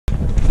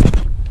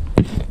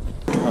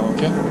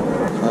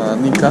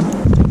您看。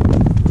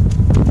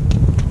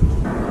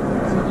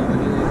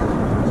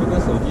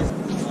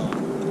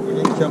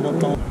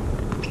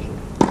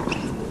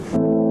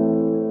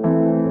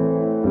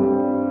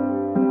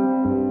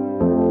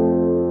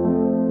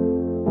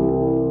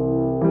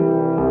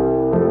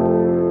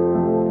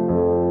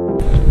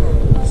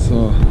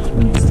So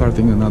I'm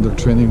starting another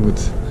training with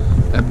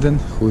Ebden,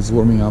 who is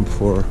warming up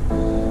for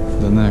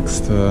the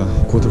next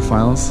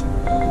quarterfinals.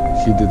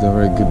 He did a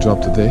very good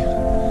job today.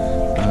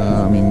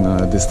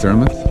 This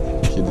tournament.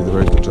 He did a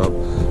very good job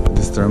at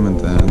this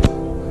tournament, and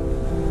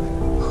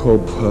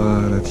hope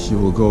that he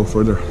will go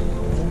further.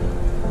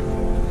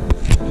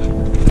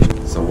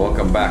 So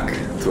welcome back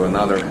to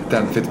another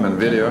TENFITMEN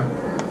video.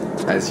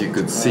 As you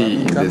could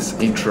see in this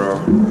intro,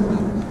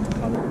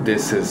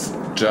 this is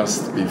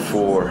just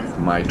before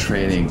my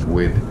training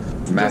with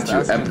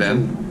Matthew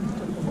Ebden,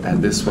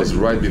 and this was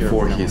right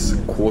before his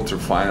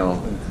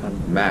quarterfinal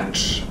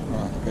match,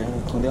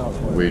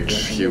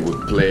 which he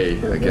would play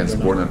against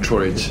Borna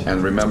Coric.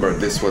 And remember,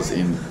 this was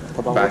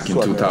back in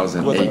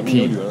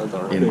 2018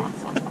 in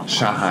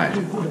Shanghai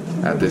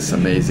at this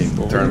amazing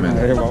tournament,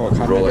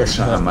 Rolex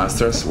Shanghai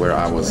Masters, where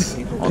I was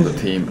on the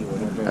team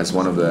as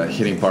one of the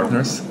hitting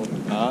partners.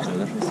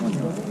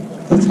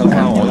 And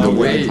on the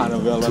way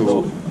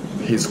to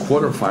his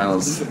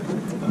quarterfinals,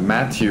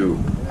 Matthew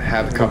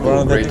had a couple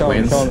of great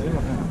wins.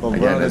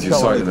 Again, as you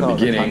saw in the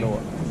beginning,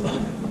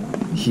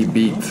 he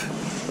beat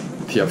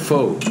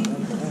Tiafoe,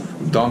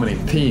 Dominic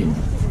Thiem,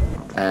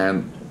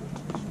 and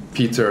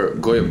Peter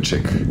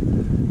Gojowczyk,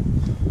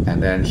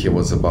 and then he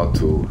was about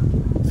to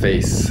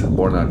face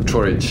Borna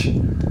Coric.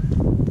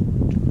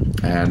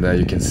 And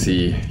you can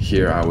see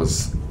here I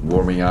was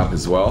warming up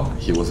as well.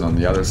 He was on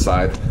the other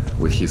side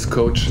with his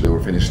coach. They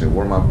were finishing the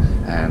warm-up,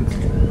 and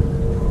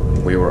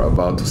we were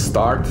about to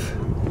start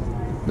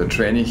the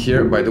training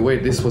here. By the way,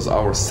 this was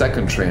our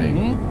second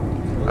training.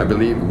 I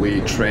believe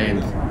we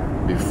trained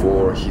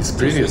before his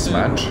previous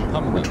match,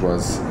 which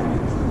was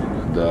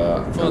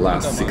the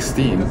last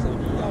 16,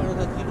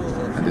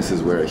 and this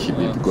is where he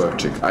beat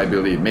Gojowczyk, I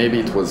believe. Maybe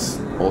it was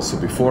also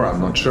before, I'm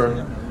not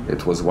sure.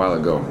 It was a while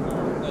ago.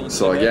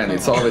 So again,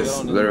 it's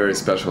always very, very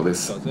special,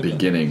 this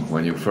beginning,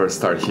 when you first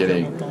start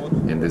hitting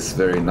in this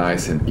very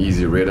nice and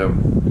easy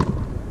rhythm.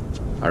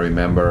 I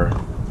remember,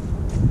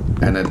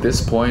 and at this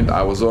point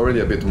I was already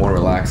a bit more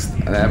relaxed,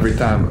 and every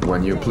time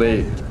when you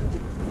play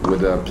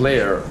with a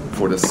player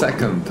for the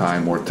second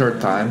time or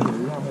third time,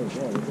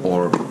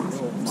 or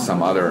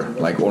some other,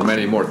 or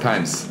many more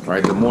times,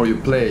 right? The more you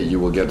play, you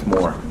will get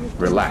more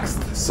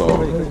relaxed,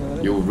 so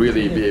you'll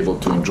really be able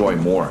to enjoy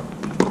more.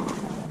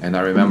 And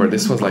I remember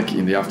this was like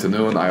in the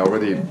afternoon. I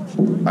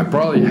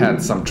probably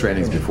had some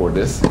trainings before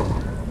this,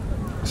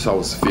 so I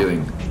was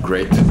feeling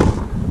great,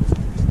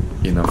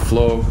 in a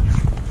flow,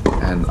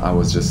 and I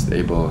was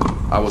able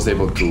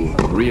to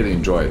really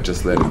enjoy it,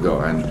 just let it go.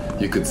 And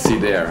you could see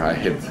there I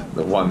hit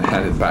the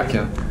one-handed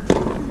backhand,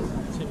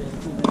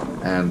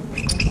 and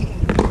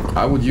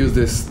I would use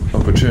this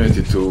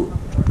opportunity to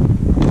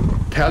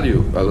tell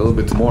you a little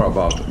bit more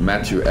about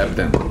Matthew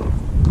Ebden,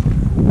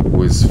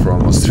 who is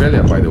from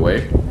Australia, by the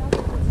way,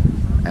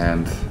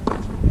 and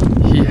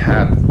he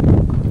had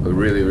a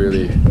really,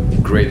 really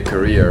great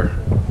career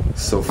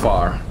so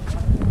far,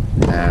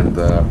 and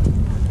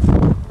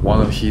one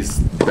of his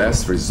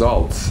best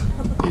results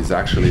is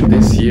actually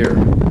this year,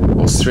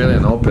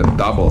 Australian Open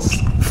doubles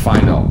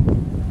final.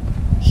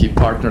 He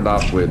partnered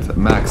up with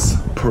Max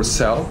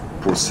Purcell,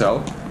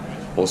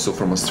 also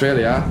from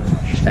Australia,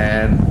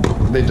 and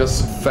they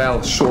just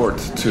fell short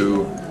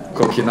to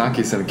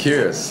Kokkinakis and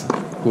Kyrgios,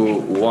 who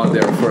won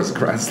their first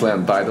Grand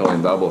Slam title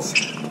in doubles.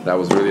 That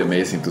was really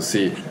amazing to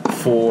see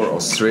 4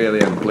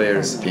 Australian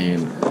players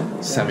in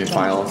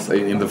semi-finals,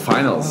 in the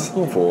finals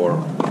for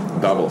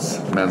doubles,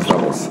 men's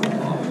doubles.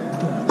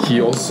 He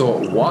also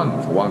won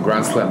 1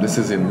 Grand Slam. This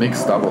is in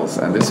mixed doubles,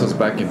 and this was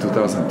back in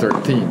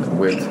 2013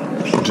 with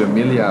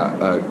Jamilia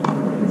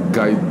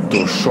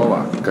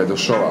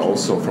Gajdoshova,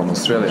 also from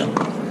Australia,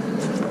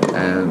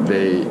 and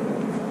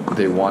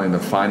they won in the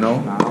final.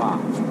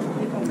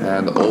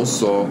 And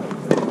also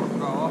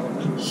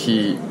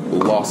he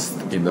lost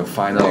in the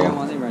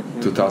final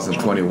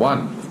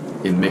 2021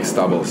 in mixed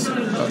doubles,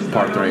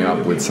 partnering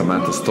up with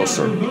Samantha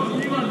Stosur.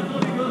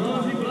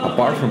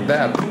 Apart from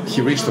that,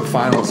 he reached the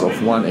finals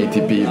of one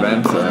ATP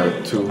event,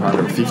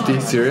 250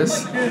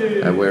 series,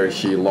 where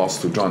he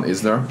lost to John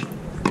Isner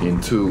in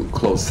 2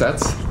 close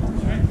sets.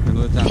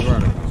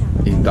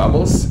 In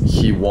doubles,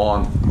 he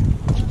won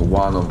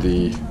one of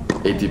the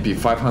ATP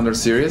 500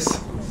 series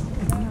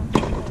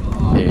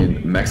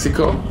in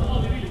Mexico,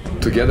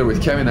 together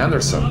with Kevin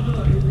Anderson.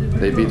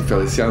 They beat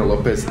Feliciano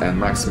Lopez and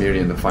Max Miri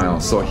in the final.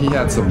 So he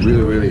had some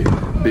really, really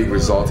big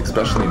results,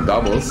 especially in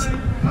doubles.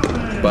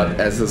 But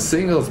as a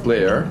singles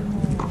player,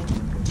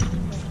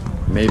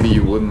 maybe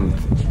you wouldn't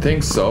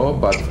think so,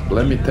 but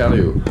let me tell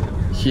you,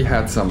 he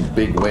had some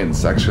big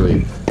wins.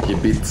 Actually, he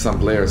beat some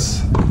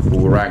players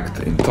who ranked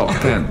in top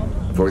 10.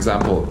 For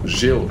example,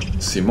 Gilles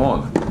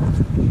Simon.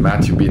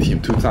 Matthew beat him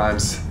 2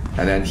 times,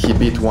 and then he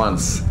beat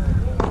once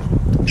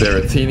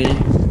Berrettini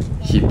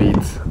He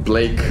beat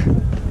Blake,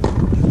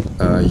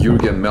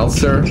 Jürgen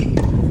Melzer,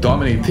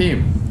 Dominic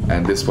Thiem,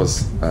 and this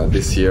was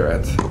this year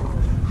at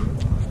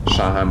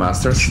Shanghai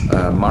Masters.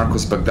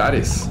 Marcus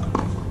Bagdatis,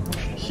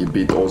 he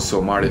beat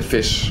also Marty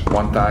Fish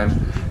one time,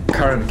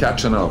 Karen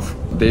Kachanov,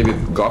 David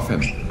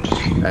Goffin,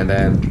 and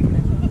then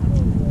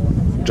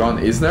John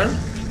Isner.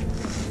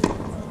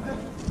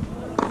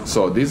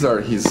 So these are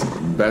his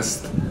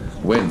best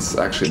wins,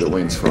 actually the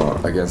wins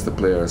against the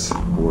players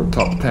who were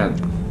top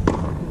 10.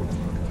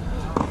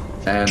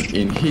 And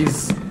in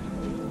his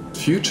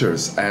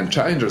futures and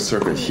challenger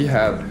circuit, he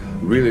had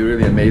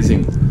really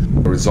amazing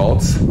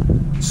results.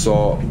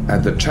 So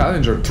at the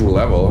challenger tour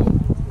level,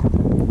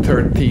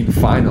 13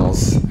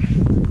 finals,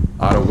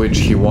 out of which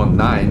he won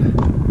 9.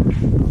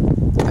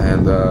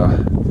 And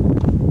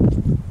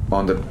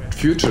on the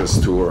futures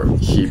tour,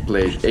 he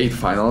played 8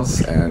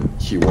 finals and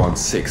he won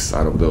 6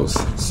 out of those.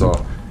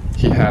 So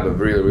he had a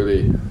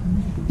really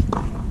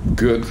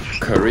good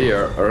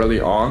career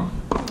early on,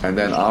 and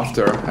then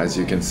after, as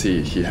you can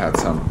see, he had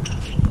some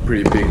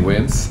pretty big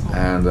wins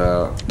and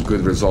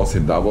good results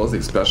in doubles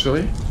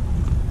especially.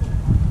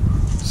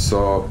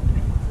 So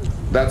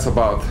that's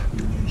about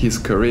his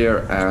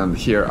career, and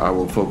here I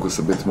will focus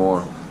a bit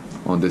more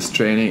on this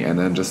training and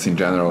then just in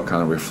general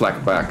kind of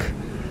reflect back.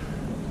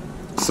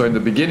 So in the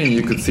beginning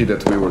you could see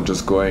that we were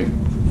just going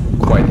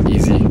quite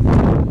easy,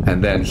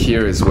 and then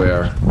here is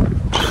where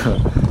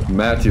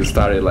Matthew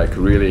started like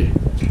really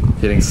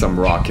hitting some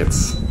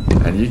rockets,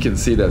 and you can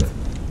see that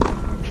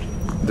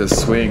the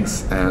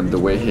swings and the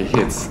way he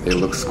hits, it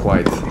looks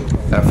quite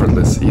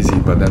effortless, easy,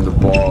 but then the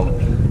ball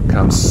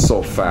comes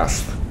so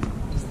fast.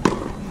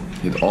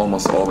 It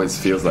almost always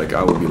feels like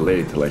I will be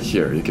late, like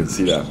here, you can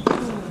see that.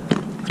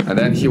 And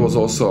then he was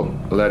also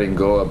letting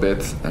go a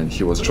bit, and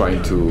he was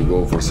trying to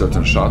go for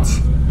certain shots.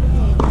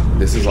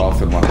 This is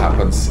often what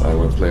happens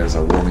when players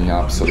are warming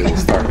up, so they will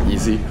start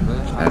easy,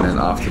 and then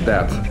after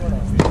that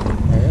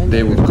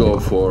they would go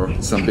for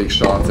some big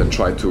shots and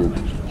try to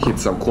hit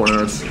some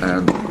corners,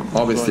 and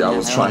obviously I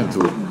was trying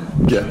to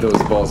get those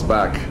balls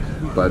back,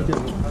 but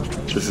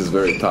this is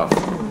very tough,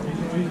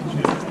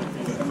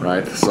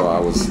 right? So I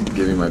was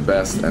giving my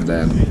best, and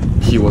then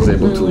he was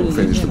able to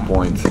finish the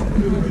point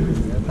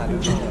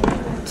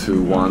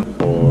to one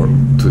or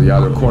to the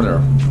other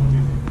corner.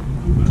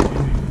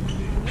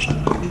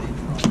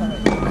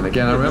 And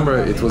again, I remember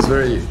it was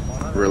very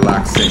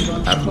relaxing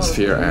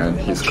atmosphere, and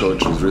his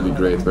coach was really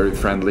great, very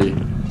friendly,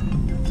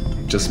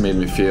 just made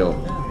me feel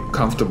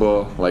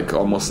comfortable, like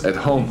almost at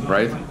home,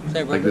 right?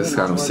 Like this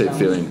kind of safe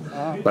feeling.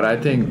 But I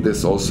think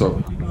this also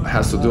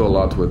has to do a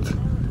lot with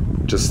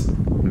just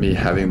me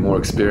having more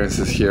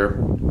experiences here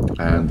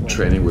and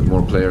training with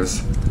more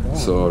players.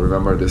 So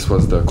remember, this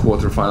was the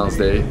quarterfinals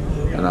day,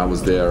 and I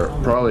was there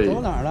probably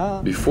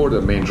before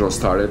the main draw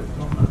started,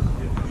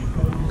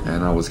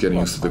 and I was getting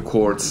used to the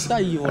courts,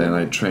 and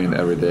I trained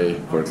every day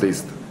for at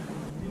least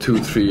 2,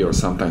 3 or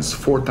sometimes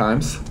 4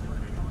 times.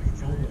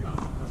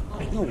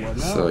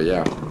 So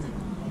yeah.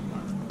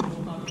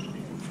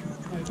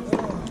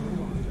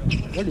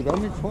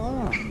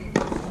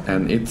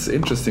 And it's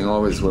interesting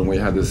always when we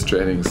had these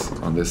trainings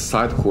on these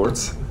side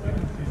courts.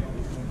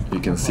 You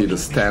can see the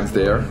stands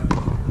there.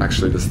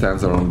 Actually, the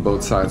stands are on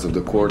both sides of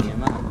the court,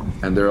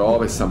 and there are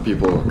always some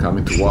people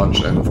coming to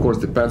watch. And of course,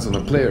 depends on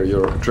the player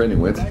you're training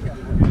with.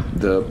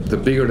 The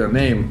bigger the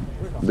name,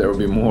 there will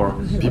be more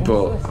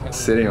people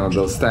sitting on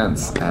those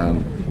stands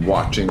and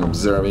watching,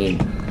 observing,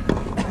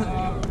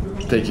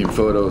 taking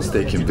photos,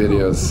 taking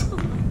videos,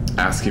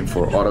 asking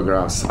for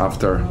autographs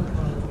after.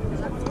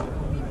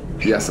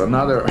 Yes,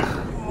 another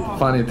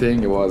funny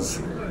thing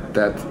was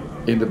that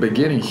in the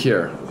beginning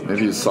here,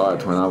 maybe you saw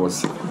it when I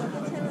was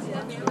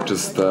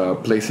just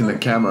placing the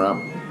camera,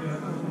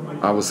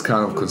 I was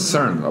kind of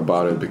concerned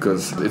about it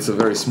because it's a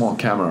very small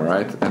camera,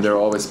 right? And there are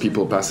always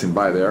people passing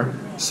by there.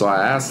 So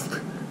I asked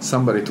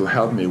somebody to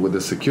help me with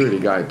the security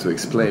guy to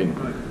explain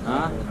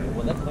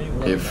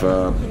if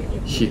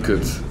he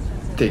could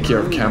take care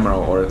of camera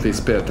or at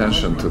least pay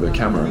attention to the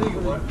camera.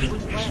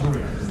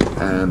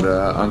 And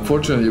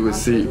unfortunately you will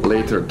see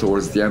later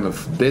towards the end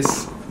of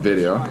this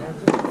video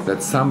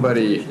that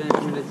somebody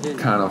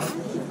kind of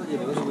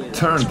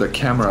turned the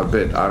camera a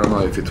bit. I don't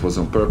know if it was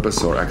on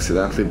purpose or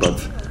accidentally,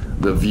 but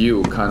the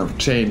view kind of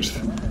changed.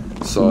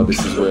 So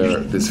this is where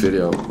this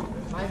video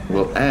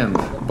will end,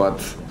 but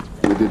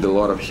we did a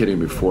lot of hitting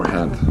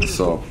beforehand.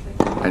 So,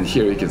 and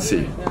here you can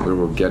see we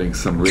were getting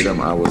some rhythm.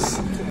 I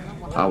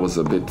was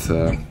a bit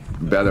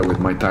better with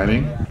my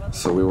timing,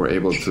 so we were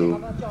able to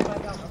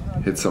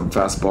hit some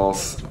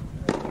fastballs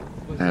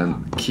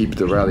and keep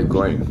the rally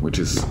going, which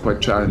is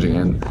quite challenging.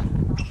 And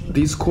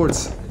these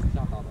courts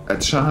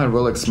at Shanghai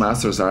Rolex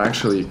Masters are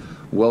actually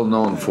well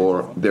known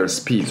for their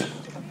speed.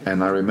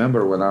 And I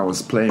remember when I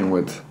was playing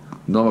with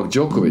Novak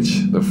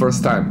Djokovic the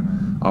first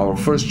time, our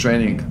first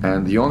training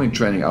and the only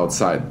training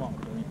outside,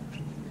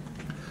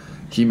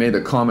 he made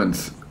a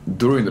comment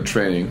during the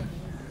training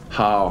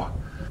how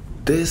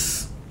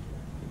these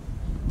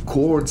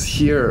courts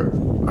here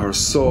are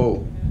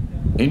so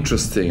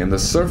interesting and the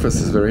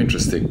surface is very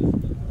interesting.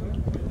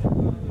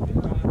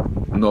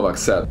 Novak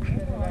said.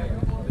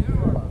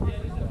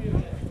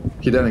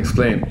 He then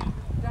explained,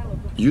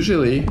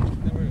 usually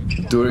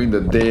during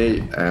the day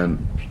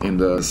and in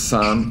the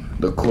sun,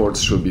 the courts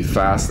should be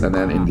fast, and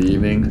then in the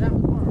evening,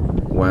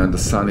 when the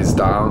sun is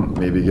down,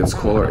 maybe it gets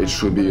colder, it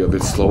should be a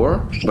bit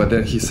slower. But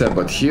then he said,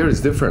 but here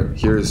is different,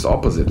 here is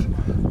opposite.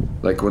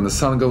 Like when the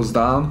sun goes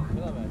down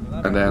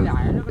and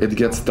then it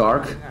gets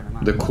dark,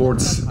 the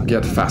courts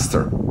get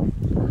faster.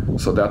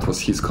 So that was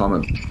his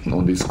comment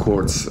on these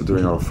courts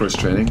during our first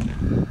training.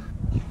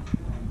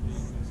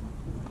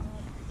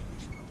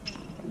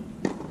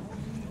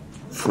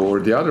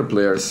 For the other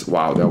players,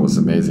 wow, that was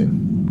amazing.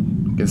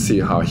 You can see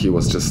how he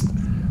was just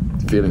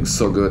feeling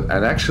so good.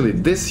 And actually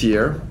this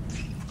year,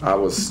 I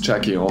was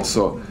checking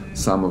also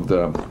some of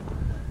the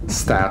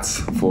stats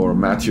for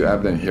Matthew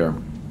Ebden here.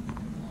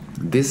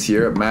 This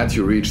year,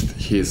 Matthew reached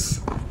his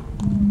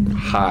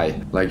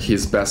high, like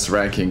his best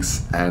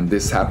rankings, and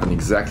this happened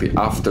exactly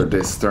after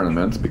this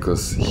tournament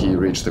because he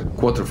reached the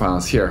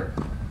quarterfinals here.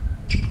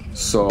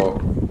 So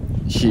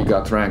he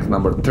got ranked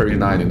number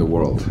 39 in the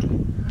world.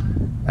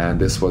 And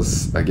this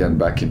was again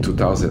back in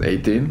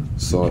 2018,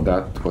 so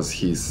that was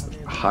his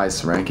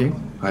highest ranking,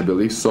 I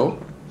believe so.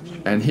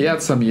 And he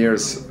had some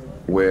years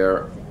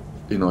where,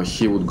 you know,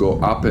 he would go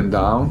up and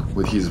down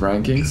with his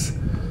rankings.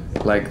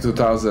 Like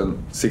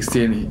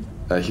 2016,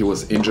 he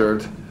was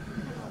injured,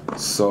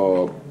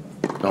 so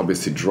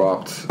obviously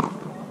dropped.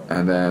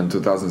 And then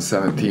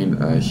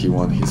 2017, he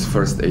won his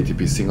first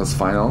ATP singles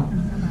final.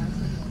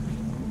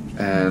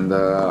 And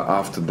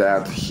after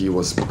that, he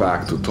was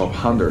back to top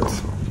 100.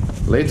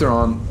 Later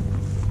on,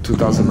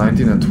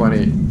 2019 and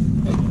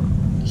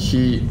 20,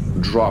 he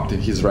dropped in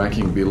his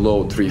ranking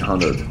below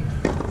 300.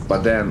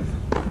 But then,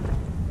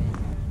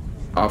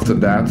 after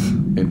that,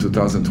 in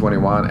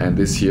 2021 and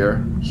this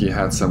year, he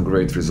had some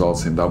great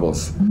results in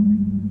doubles.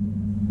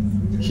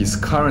 His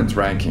current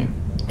ranking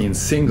in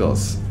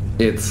singles,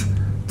 it's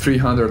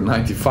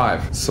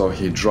 395. So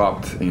he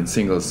dropped in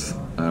singles,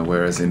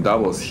 whereas in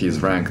doubles,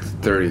 he's ranked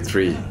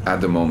 33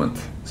 at the moment.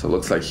 So it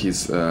looks like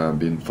he's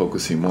been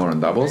focusing more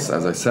on doubles,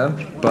 as I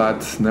said.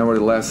 But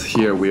nevertheless,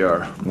 here we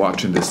are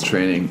watching this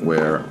training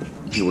where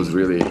he was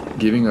really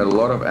giving a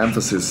lot of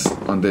emphasis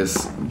on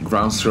this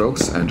ground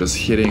strokes and just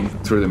hitting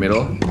through the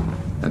middle.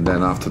 And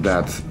then after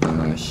that,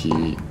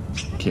 he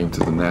came to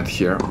the net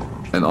here.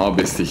 And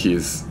obviously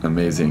he's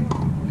amazing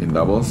in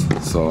doubles.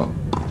 So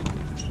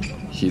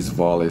his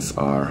volleys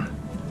are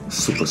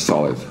super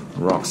solid,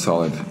 rock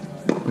solid.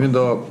 Even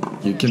though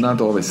you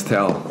cannot always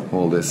tell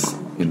all this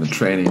in the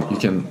training, you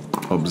can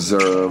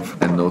observe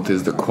and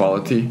notice the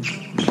quality,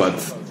 but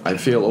I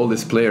feel all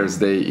these players,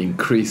 they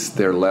increase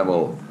their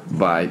level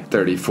by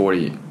 30,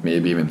 40,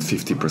 maybe even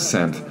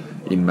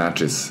 50% in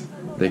matches.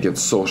 They get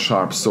so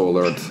sharp, so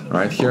alert.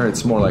 Right here,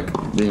 it's more like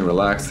being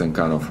relaxed and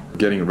kind of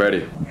getting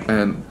ready.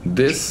 And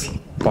this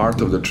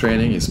part of the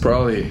training is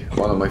probably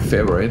one of my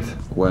favorite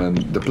when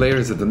the player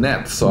is at the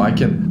net, so I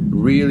can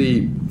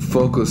really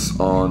focus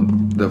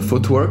on the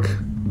footwork.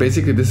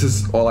 Basically, this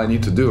is all I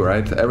need to do,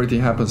 right?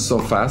 Everything happens so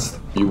fast,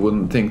 you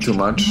wouldn't think too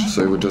much,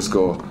 so you would just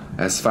go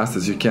as fast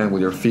as you can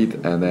with your feet,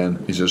 and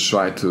then you just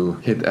try to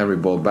hit every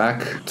ball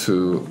back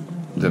to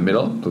the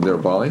middle, to their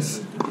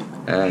volleys.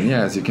 And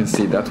yeah, as you can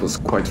see, that was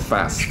quite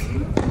fast.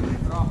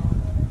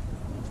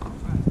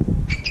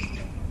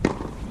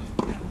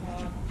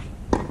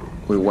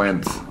 We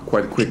went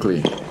quite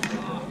quickly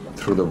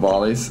through the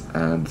volleys,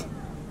 and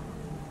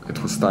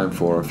it was time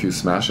for a few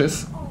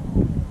smashes.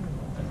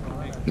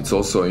 It's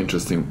also an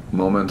interesting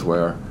moment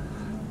where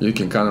you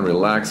can kind of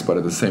relax, but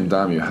at the same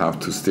time you have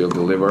to still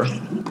deliver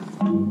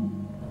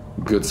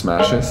good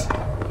smashes.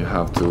 You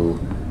have to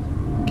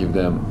give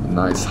them a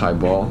nice high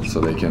ball so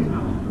they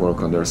can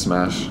work on their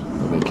smash,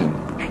 so they can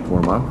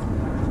warm up.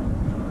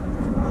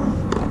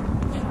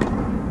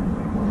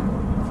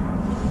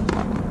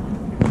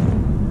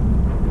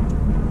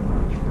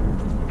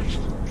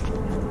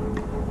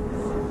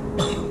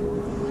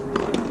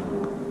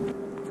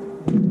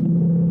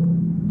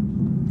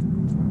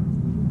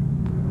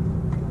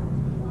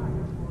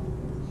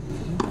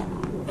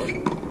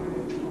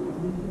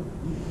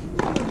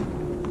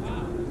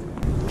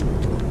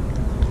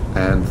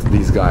 And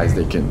these guys,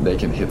 they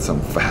can hit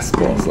some fast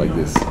balls like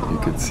this, you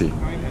could see.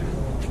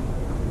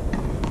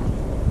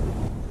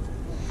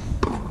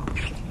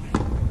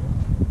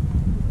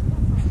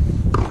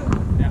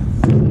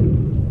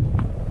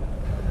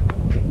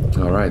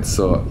 Alright,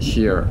 so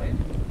here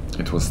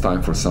it was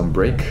time for some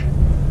break.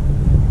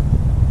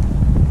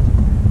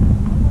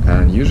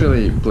 And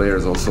usually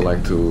players also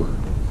like to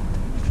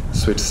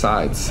switch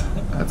sides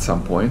at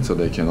some point, so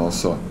they can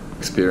also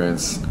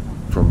experience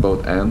from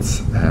both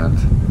ends. And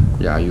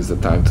yeah, I use the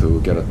time to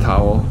get a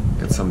towel,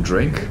 get some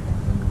drink,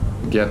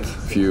 get a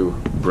few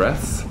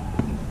breaths.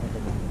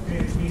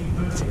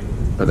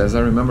 But as I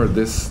remember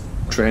this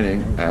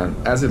training, and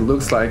as it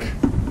looks like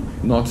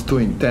not too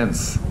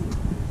intense,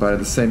 but at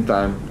the same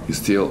time you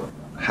still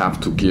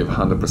have to give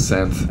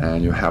 100%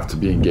 and you have to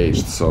be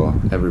engaged. So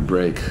every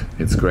break,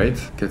 it's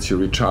great, gets you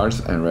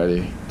recharged and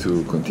ready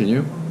to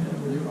continue.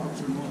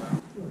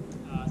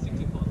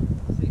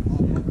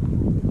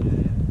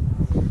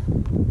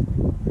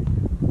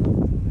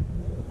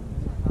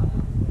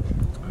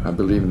 I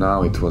believe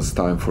now it was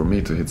time for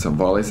me to hit some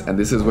volleys, and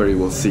this is where you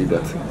will see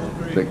that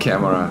the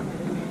camera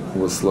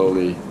will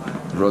slowly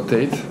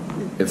rotate.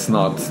 It's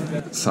not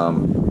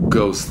some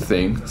ghost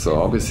thing, so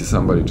obviously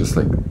somebody just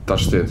like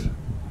touched it.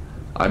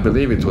 I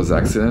believe it was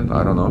accident,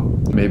 I don't know.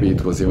 Maybe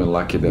it was even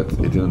lucky that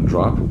it didn't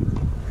drop.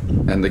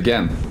 And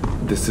again,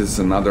 this is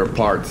another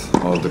part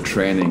of the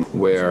training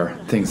where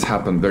things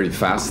happen very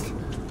fast,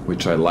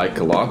 which I like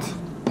a lot.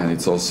 And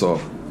it's also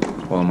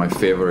one of my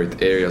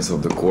favorite areas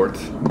of the court,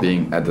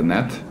 being at the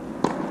net.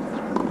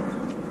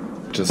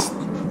 Just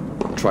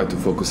try to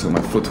focus on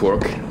my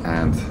footwork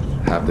and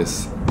have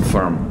this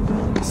firm,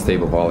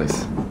 stable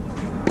volleys.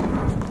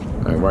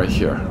 Right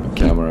here, the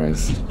camera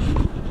is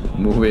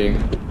moving.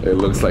 It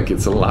looks like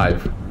it's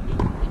alive.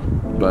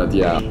 But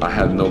yeah, I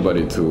had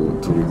nobody to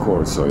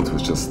record, so it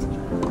was just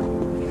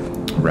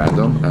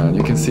random. And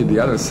you can see the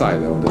other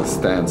side of the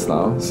stands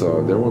now.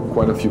 So there were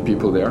quite a few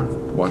people there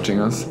watching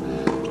us.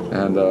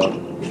 And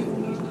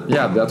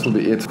yeah, that will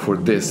be it for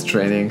this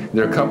training.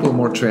 There are a couple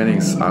more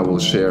trainings I will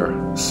share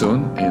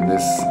soon in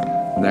this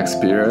next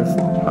period.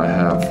 I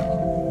have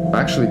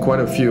actually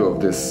quite a few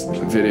of these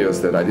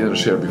videos that I didn't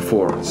share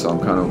before, so I'm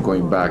kind of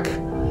going back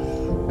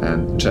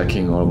and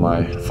checking all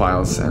my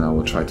files, and I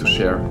will try to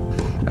share.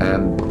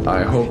 And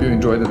I hope you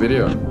enjoyed the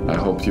video. I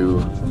hope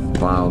you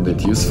found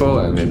it useful,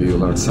 and maybe you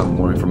learned some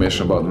more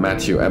information about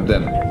Matthew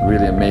Ebden.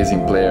 Really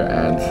amazing player,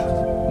 and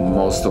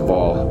most of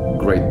all,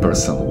 great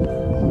person.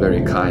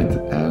 Very kind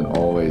and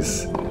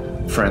always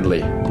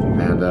friendly,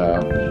 and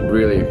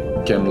really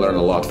can learn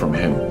a lot from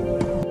him.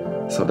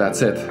 So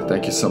that's it.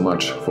 Thank you so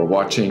much for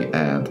watching,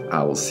 and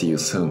I will see you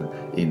soon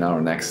in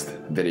our next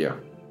video.